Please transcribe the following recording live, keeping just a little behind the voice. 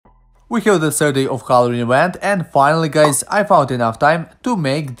We have the third day of Halloween event, and finally guys, I found enough time to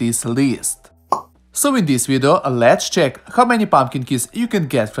make this list. So in this video, let's check how many pumpkin keys you can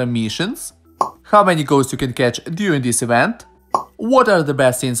get from missions, how many ghosts you can catch during this event, what are the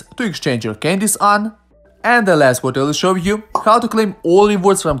best things to exchange your candies on, and the last what I will show you how to claim all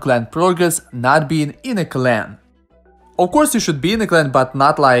rewards from clan progress not being in a clan. Of course you should be in a clan, but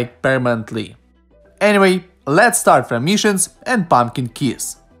not like permanently. Anyway, let's start from missions and pumpkin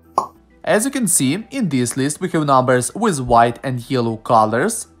keys. As you can see, in this list we have numbers with white and yellow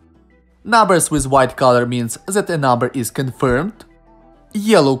colors. Numbers with white color means that a number is confirmed.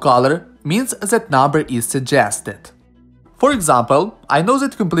 Yellow color means that number is suggested. For example, I know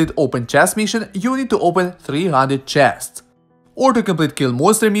that to complete open chest mission you need to open 300 chests. Or to complete kill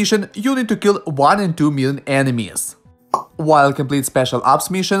monster mission you need to kill 1 and 2 million enemies. While complete special ops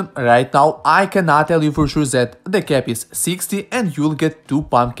mission, right now I cannot tell you for sure that the cap is 60 and you'll get 2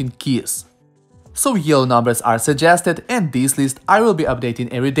 pumpkin keys. So yellow numbers are suggested, and this list I will be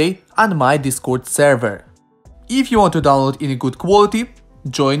updating every day on my Discord server. If you want to download in a good quality,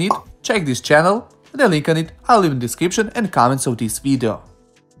 join it, check this channel, the link on it I'll leave in the description and comments of this video.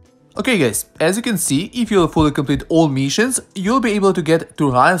 Okay guys, as you can see, if you'll fully complete all missions, you'll be able to get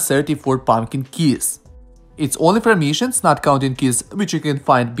 234 pumpkin keys. It's only from missions, not counting keys which you can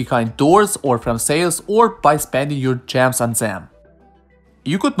find behind doors or from sales or by spending your gems on them.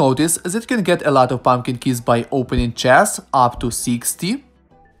 You could notice that you can get a lot of pumpkin keys by opening chests, up to 60.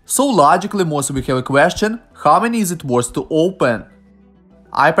 So logically most of you have a question, how many is it worth to open?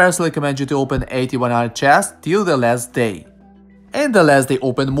 I personally recommend you to open 8100 chests till the last day. And the last day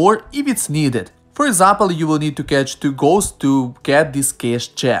open more if it's needed. For example, you will need to catch 2 ghosts to get this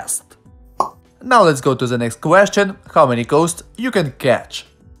cache chest. Now let's go to the next question, how many ghosts you can catch.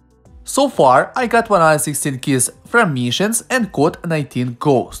 So far I got 116 keys from missions and caught 19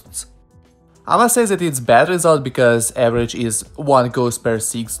 ghosts. I must say that it's bad result because average is 1 ghost per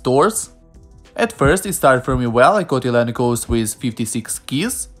 6 doors. At first it started for me well, I caught 11 ghosts with 56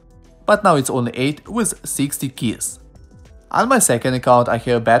 keys, but now it's only 8 with 60 keys. On my second account I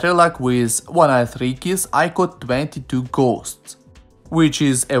have better luck with 103 keys, I caught 22 ghosts. Which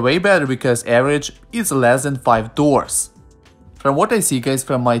is a way better because average is less than 5 doors. From what I see guys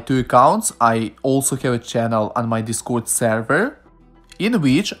from my 2 accounts, I also have a channel on my Discord server, in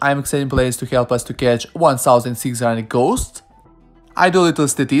which I'm accepting players to help us to catch 1600 ghosts. I do a little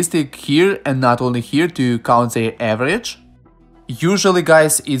statistic here and not only here to count their average. Usually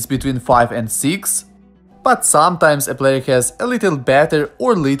guys it's between 5 and 6, but sometimes a player has a little better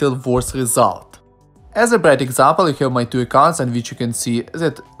or little worse result. As a bright example, I have my 2 accounts on which you can see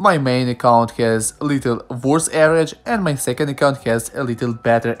that my main account has a little worse average and my second account has a little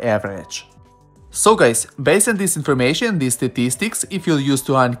better average. So guys, based on this information, these statistics, if you'll use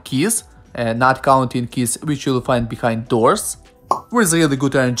 200 keys, not counting keys which you'll find behind doors, with really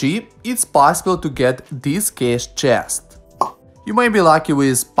good RNG, it's possible to get this cache chest. You may be lucky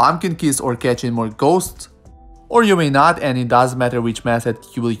with pumpkin keys or catching more ghosts, or you may not, and it doesn't matter which method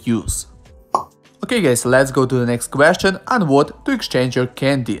you will use. Okay guys, let's go to the next question on what to exchange your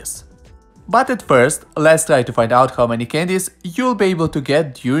candies. But at first, let's try to find out how many candies you'll be able to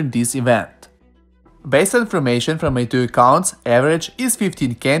get during this event. Based on information from my 2 accounts, average is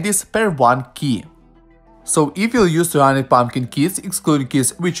 15 candies per 1 key. So if you'll use 200 pumpkin keys, excluding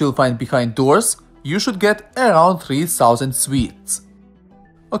keys which you'll find behind doors, you should get around 3000 sweets.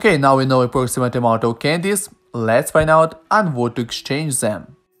 Okay, now we know approximate amount of candies, let's find out on what to exchange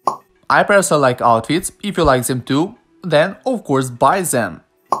them. I personally like outfits, if you like them too, then of course buy them.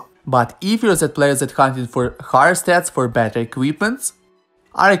 But if you're that player that hunting for higher stats for better equipments,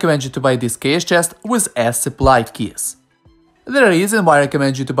 I recommend you to buy this cache chest with S supply keys. The reason why I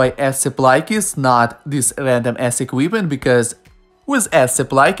recommend you to buy S supply keys, not this random S equipment, because with S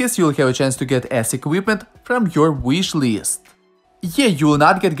supply keys you'll have a chance to get S equipment from your wish list. Yeah, you will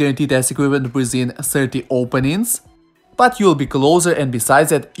not get guaranteed S equipment within 30 openings, but you'll be closer, and besides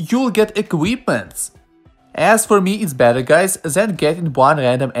that, you'll get equipments. As for me, it's better guys than getting one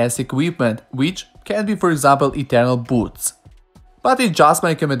random S equipment, which can be for example eternal boots. But it's just my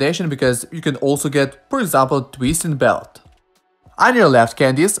recommendation because you can also get, for example, twisting belt. On your left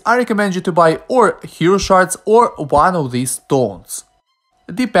candies, I recommend you to buy or hero shards or one of these stones,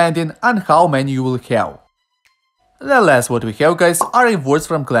 depending on how many you will have. The last what we have guys are rewards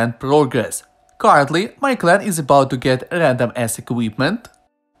from clan progress. Currently, my clan is about to get random S equipment,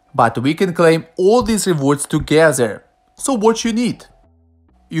 but we can claim all these rewards together. So what you need?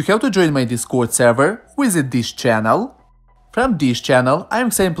 You have to join my Discord server, visit this channel. From this channel,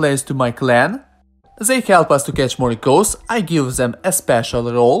 I'm sending players to my clan. They help us to catch more ghosts, I give them a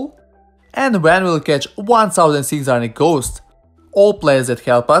special role. And when we'll catch 1600 ghosts, all players that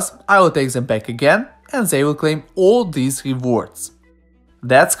help us, I will take them back again and they will claim all these rewards.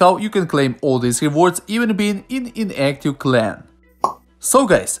 That's how you can claim all these rewards even being in inactive clan. So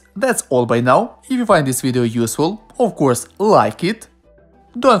guys, that's all by now. If you find this video useful, of course like it.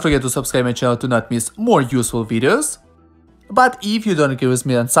 Don't forget to subscribe my channel to not miss more useful videos. But if you don't agree with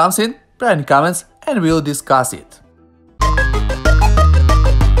me on something, write in comments and we'll discuss it.